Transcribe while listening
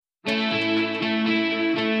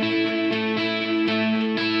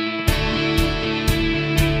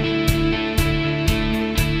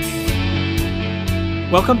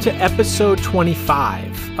Welcome to episode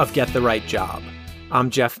 25 of Get the Right Job. I'm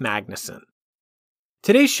Jeff Magnuson.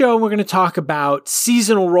 Today's show, we're going to talk about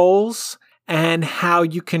seasonal roles and how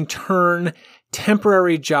you can turn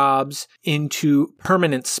temporary jobs into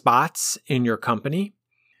permanent spots in your company.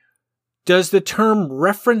 Does the term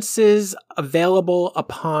references available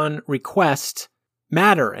upon request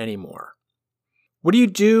matter anymore? What do you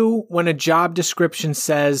do when a job description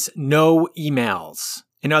says no emails?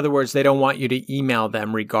 In other words, they don't want you to email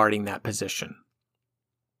them regarding that position.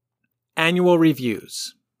 Annual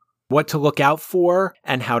reviews, what to look out for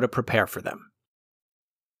and how to prepare for them.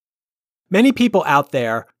 Many people out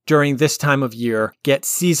there during this time of year get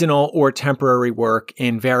seasonal or temporary work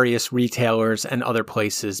in various retailers and other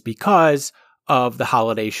places because of the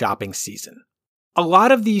holiday shopping season. A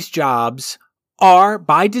lot of these jobs are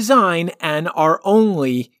by design and are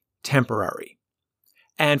only temporary.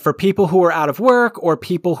 And for people who are out of work or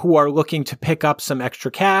people who are looking to pick up some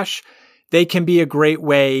extra cash, they can be a great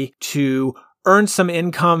way to earn some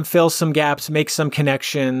income, fill some gaps, make some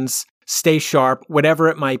connections, stay sharp, whatever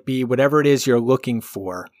it might be, whatever it is you're looking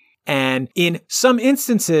for. And in some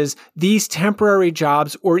instances, these temporary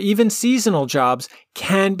jobs or even seasonal jobs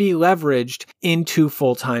can be leveraged into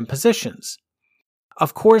full-time positions.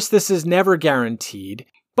 Of course, this is never guaranteed,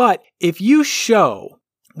 but if you show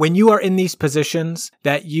when you are in these positions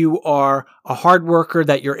that you are a hard worker,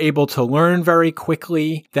 that you're able to learn very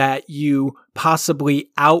quickly, that you possibly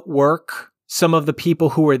outwork some of the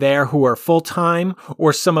people who are there who are full-time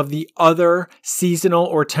or some of the other seasonal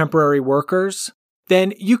or temporary workers,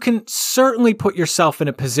 then you can certainly put yourself in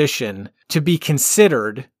a position to be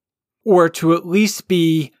considered or to at least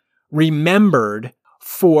be remembered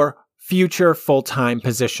for future full-time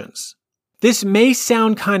positions. This may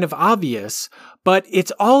sound kind of obvious, but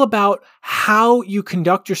it's all about how you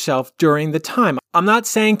conduct yourself during the time. I'm not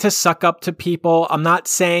saying to suck up to people. I'm not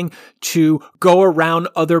saying to go around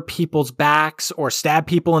other people's backs or stab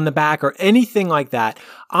people in the back or anything like that.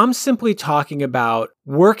 I'm simply talking about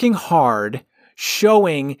working hard,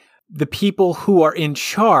 showing the people who are in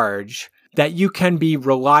charge that you can be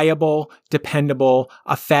reliable, dependable,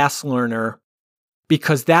 a fast learner,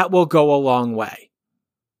 because that will go a long way.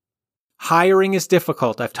 Hiring is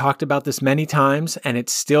difficult. I've talked about this many times, and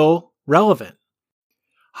it's still relevant.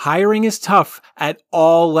 Hiring is tough at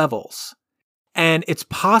all levels. And it's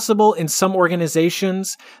possible in some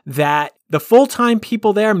organizations that the full-time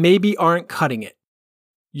people there maybe aren't cutting it.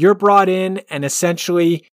 You're brought in and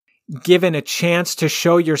essentially given a chance to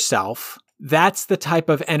show yourself. That's the type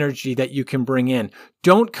of energy that you can bring in.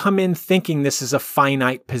 Don't come in thinking this is a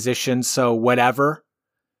finite position, so whatever.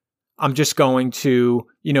 I'm just going to,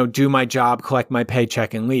 do my job, collect my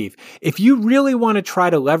paycheck, and leave. If you really want to try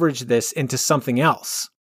to leverage this into something else,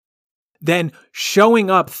 then showing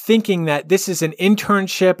up thinking that this is an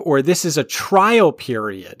internship or this is a trial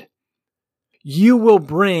period, you will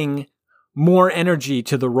bring more energy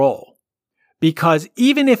to the role. Because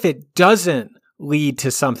even if it doesn't lead to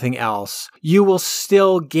something else, you will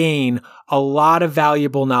still gain a lot of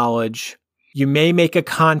valuable knowledge. You may make a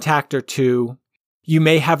contact or two. You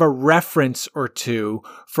may have a reference or two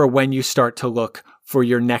for when you start to look for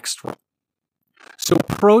your next role. So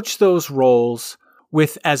approach those roles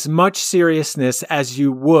with as much seriousness as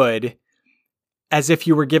you would as if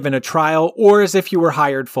you were given a trial or as if you were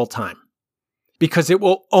hired full-time, because it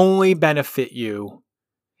will only benefit you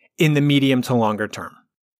in the medium to longer term.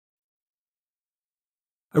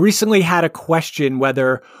 I recently had a question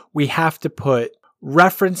whether we have to put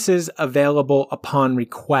references available upon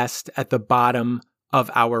request at the bottom of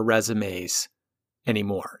our resumes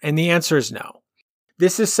anymore. And the answer is no.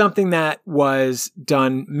 This is something that was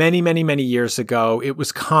done many, many, many years ago. It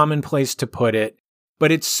was commonplace to put it, but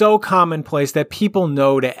it's so commonplace that people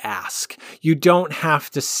know to ask. You don't have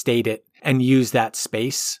to state it and use that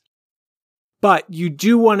space. But you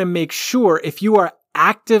do want to make sure if you are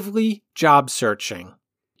actively job searching,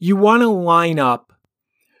 you want to line up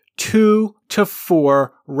 2 to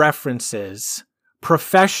 4 references,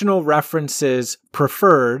 professional references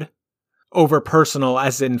preferred over personal,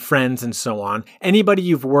 as in friends and so on. Anybody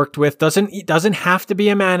you've worked with doesn't have to be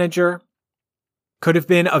a manager. Could have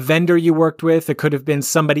been a vendor you worked with. It could have been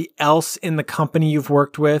somebody else in the company you've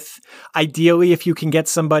worked with. Ideally, if you can get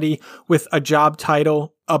somebody with a job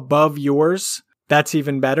title above yours, that's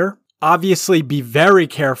even better. Obviously, be very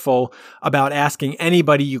careful about asking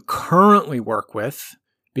anybody you currently work with,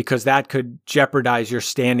 because that could jeopardize your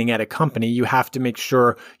standing at a company. You have to make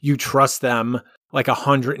sure you trust them like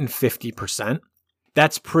 150%.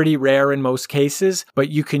 That's pretty rare in most cases, but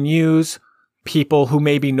you can use people who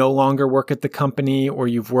maybe no longer work at the company or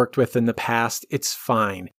you've worked with in the past. It's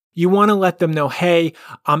fine. You want to let them know, hey,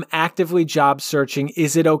 I'm actively job searching.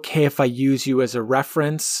 Is it okay if I use you as a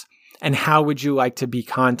reference? And how would you like to be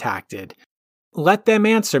contacted? Let them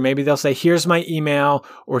answer. Maybe they'll say, here's my email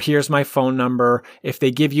or here's my phone number. If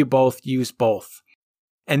they give you both, use both.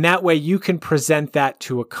 And that way you can present that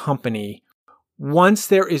to a company once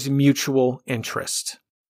there is mutual interest.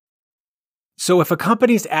 So if a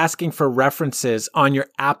company is asking for references on your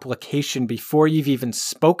application before you've even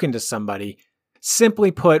spoken to somebody,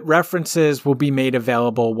 simply put, references will be made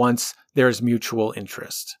available once there's mutual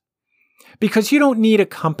interest. Because you don't need a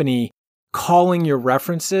company calling your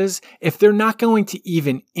references if they're not going to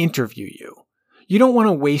even interview you. You don't want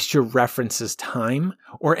to waste your references' time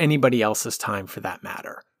or anybody else's time for that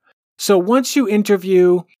matter. So once you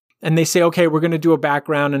interview and they say, okay, we're going to do a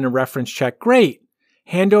background and a reference check, great.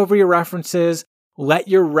 Hand over your references. Let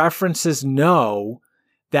your references know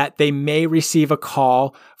that they may receive a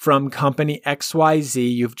call from company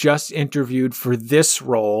XYZ. You've just interviewed for this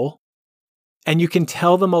role. And you can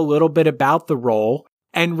tell them a little bit about the role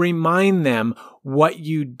and remind them what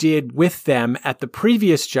you did with them at the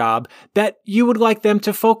previous job that you would like them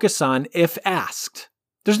to focus on if asked.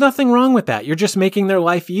 There's nothing wrong with that. You're just making their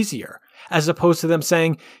life easier, as opposed to them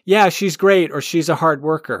saying, yeah, she's great or she's a hard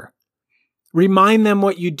worker. Remind them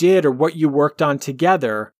what you did or what you worked on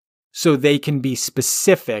together so they can be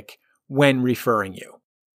specific when referring you.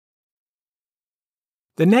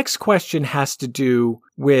 The next question has to do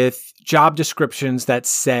with job descriptions that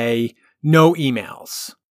say no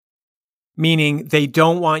emails, meaning they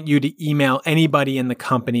don't want you to email anybody in the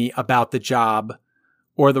company about the job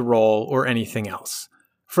or the role or anything else.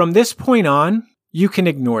 From this point on, you can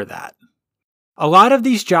ignore that. A lot of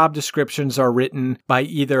these job descriptions are written by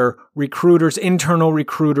either recruiters, internal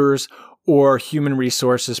recruiters, or human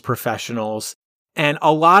resources professionals. And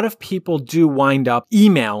a lot of people do wind up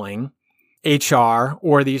emailing HR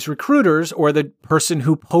or these recruiters or the person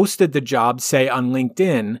who posted the job, say on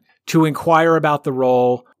LinkedIn, to inquire about the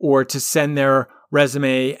role or to send their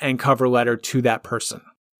resume and cover letter to that person.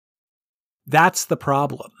 That's the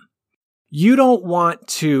problem. You don't want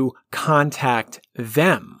to contact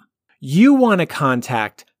them. You want to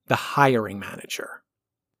contact the hiring manager.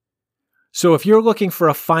 So if you're looking for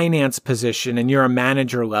a finance position and you're a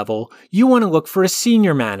manager level, you want to look for a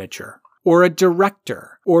senior manager or a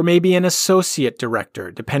director or maybe an associate director,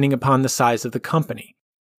 depending upon the size of the company.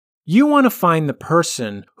 You want to find the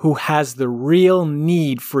person who has the real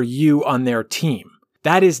need for you on their team.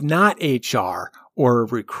 That is not HR or a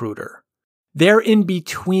recruiter. They're in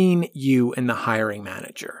between you and the hiring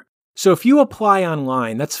manager. So if you apply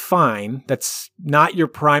online, that's fine. That's not your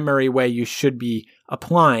primary way you should be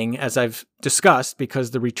applying, as I've discussed,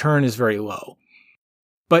 because the return is very low.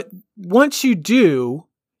 But once you do,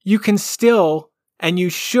 you can still and you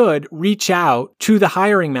should reach out to the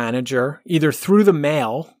hiring manager, either through the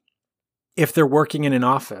mail, if they're working in an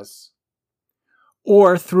office,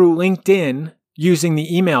 or through LinkedIn using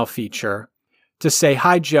the email feature to say,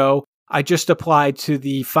 hi, Joe, I just applied to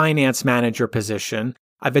the finance manager position.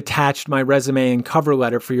 I've attached my resume and cover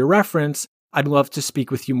letter for your reference. I'd love to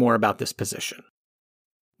speak with you more about this position.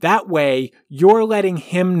 That way, you're letting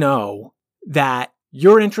him know that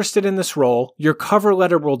you're interested in this role. Your cover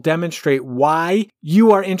letter will demonstrate why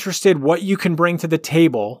you are interested, what you can bring to the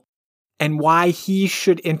table, and why he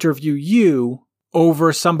should interview you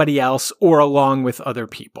over somebody else or along with other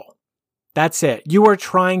people. That's it. You are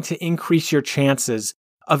trying to increase your chances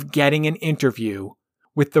of getting an interview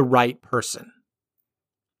with the right person.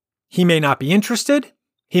 He may not be interested.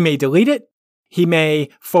 He may delete it. He may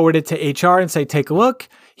forward it to HR and say, take a look.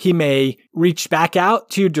 He may reach back out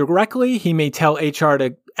to you directly. He may tell HR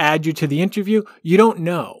to add you to the interview. You don't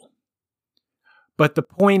know. But the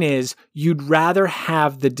point is, you'd rather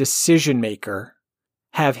have the decision maker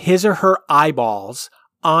have his or her eyeballs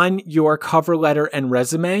on your cover letter and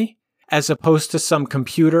resume as opposed to some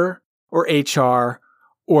computer or HR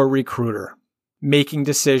or recruiter making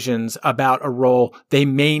decisions about a role they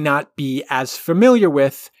may not be as familiar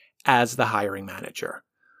with as the hiring manager.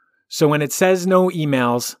 So when it says no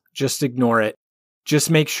emails, just ignore it. Just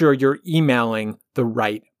make sure you're emailing the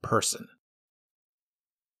right person.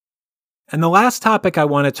 And the last topic I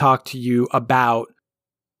want to talk to you about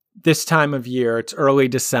this time of year, it's early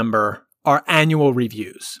December, are annual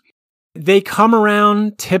reviews. They come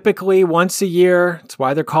around typically once a year. It's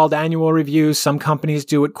why they're called annual reviews. Some companies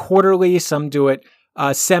do it quarterly, some do it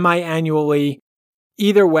semi-annually.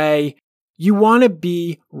 Either way, you want to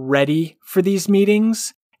be ready for these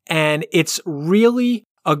meetings, and it's really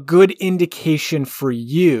a good indication for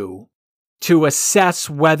you to assess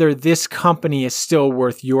whether this company is still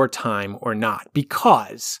worth your time or not.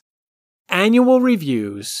 Because Annual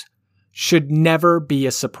reviews should never be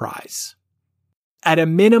a surprise. At a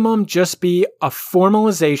minimum, just be a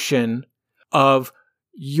formalization of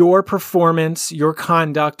your performance, your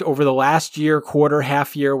conduct over the last year, quarter,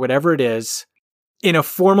 half year, whatever it is, in a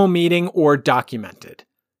formal meeting or documented.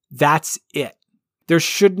 That's it. There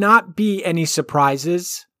should not be any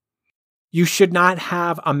surprises. You should not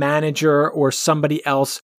have a manager or somebody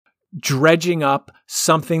else dredging up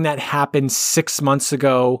something that happened 6 months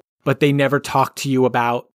ago, but they never talked to you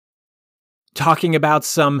about. Talking about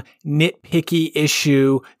some nitpicky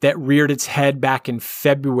issue that reared its head back in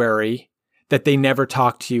February that they never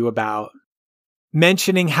talked to you about.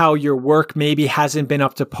 Mentioning how your work maybe hasn't been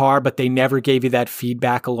up to par, but they never gave you that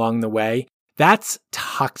feedback along the way. That's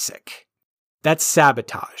toxic. That's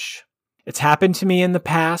sabotage. It's happened to me in the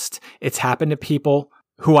past. It's happened to people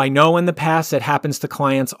who I know in the past. It happens to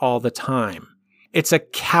clients all the time. It's a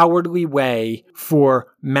cowardly way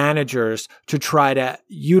for managers to try to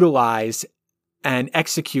utilize and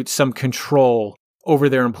execute some control over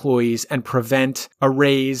their employees and prevent a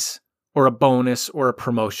raise or a bonus or a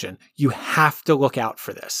promotion. You have to look out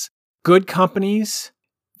for this. Good companies,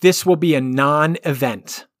 this will be a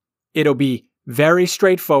non-event. It'll be very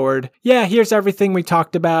straightforward. Yeah, here's everything we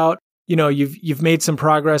talked about. You know, you've made some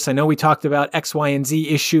progress. I know we talked about X, Y, and Z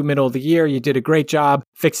issue middle of the year. You did a great job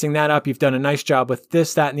fixing that up. You've done a nice job with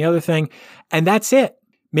this, that, and the other thing. And that's it.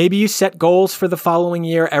 Maybe you set goals for the following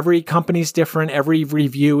year. Every company's different. Every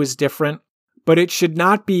review is different. But it should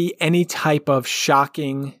not be any type of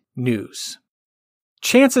shocking news.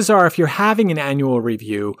 Chances are, if you're having an annual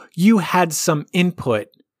review, you had some input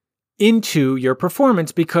into your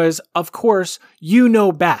performance because, of course, you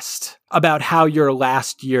know best about how your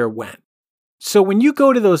last year went. So when you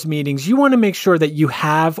go to those meetings, you want to make sure that you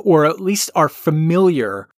have, or at least are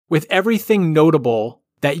familiar with everything notable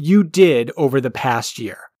that you did over the past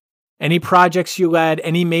year. Any projects you led,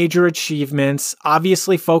 any major achievements,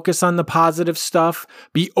 obviously focus on the positive stuff.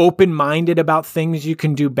 Be open-minded about things you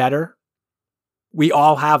can do better. We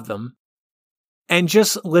all have them. And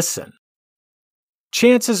just listen.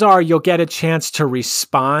 Chances are you'll get a chance to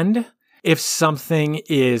respond if something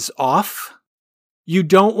is off. You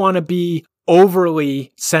don't want to be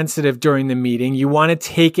overly sensitive during the meeting. You want to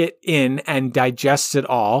take it in and digest it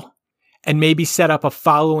all, and maybe set up a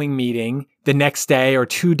following meeting the next day or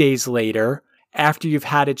 2 days later after you've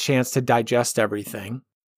had a chance to digest everything.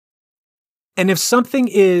 And if something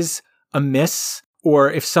is amiss,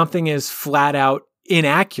 or if something is flat out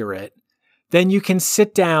inaccurate, then you can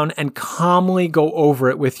sit down and calmly go over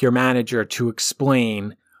it with your manager to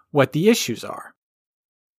explain what the issues are.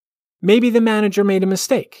 Maybe the manager made a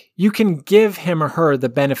mistake. You can give him or her the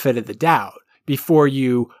benefit of the doubt before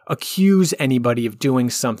you accuse anybody of doing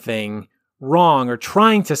something wrong or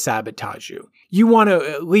trying to sabotage you. You want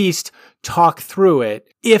to at least talk through it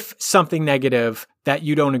if something negative that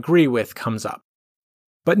you don't agree with comes up.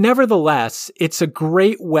 But nevertheless, it's a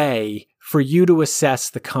great way for you to assess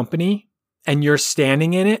the company and your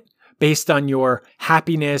standing in it based on your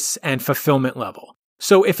happiness and fulfillment level.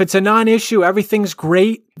 So if it's a non-issue, everything's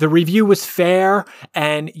great, the review was fair,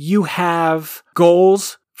 and you have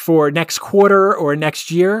goals for next quarter or next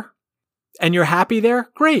year, and you're happy there,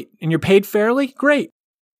 great. And you're paid fairly, great.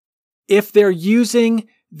 If they're using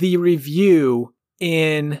the review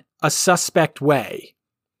in a suspect way,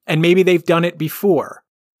 and maybe they've done it before,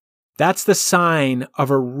 that's the sign of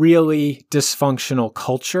a really dysfunctional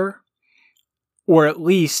culture, or at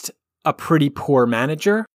least a pretty poor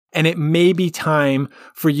manager. And it may be time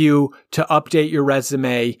for you to update your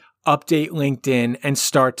resume, update LinkedIn, and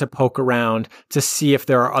start to poke around to see if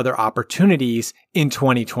there are other opportunities in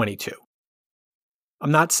 2022.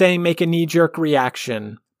 I'm not saying make a knee-jerk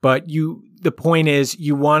reaction, but the point is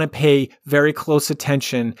you want to pay very close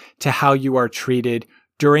attention to how you are treated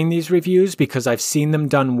during these reviews, because I've seen them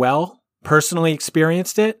done well, personally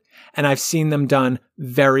experienced it, and I've seen them done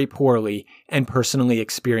very poorly and personally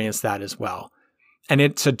experienced that as well. And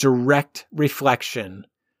it's a direct reflection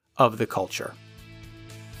of the culture.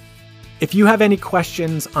 If you have any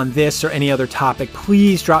questions on this or any other topic,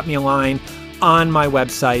 please drop me a line on my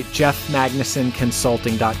website,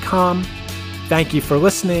 jeffmagnusonconsulting.com. Thank you for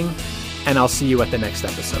listening, and I'll see you at the next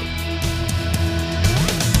episode.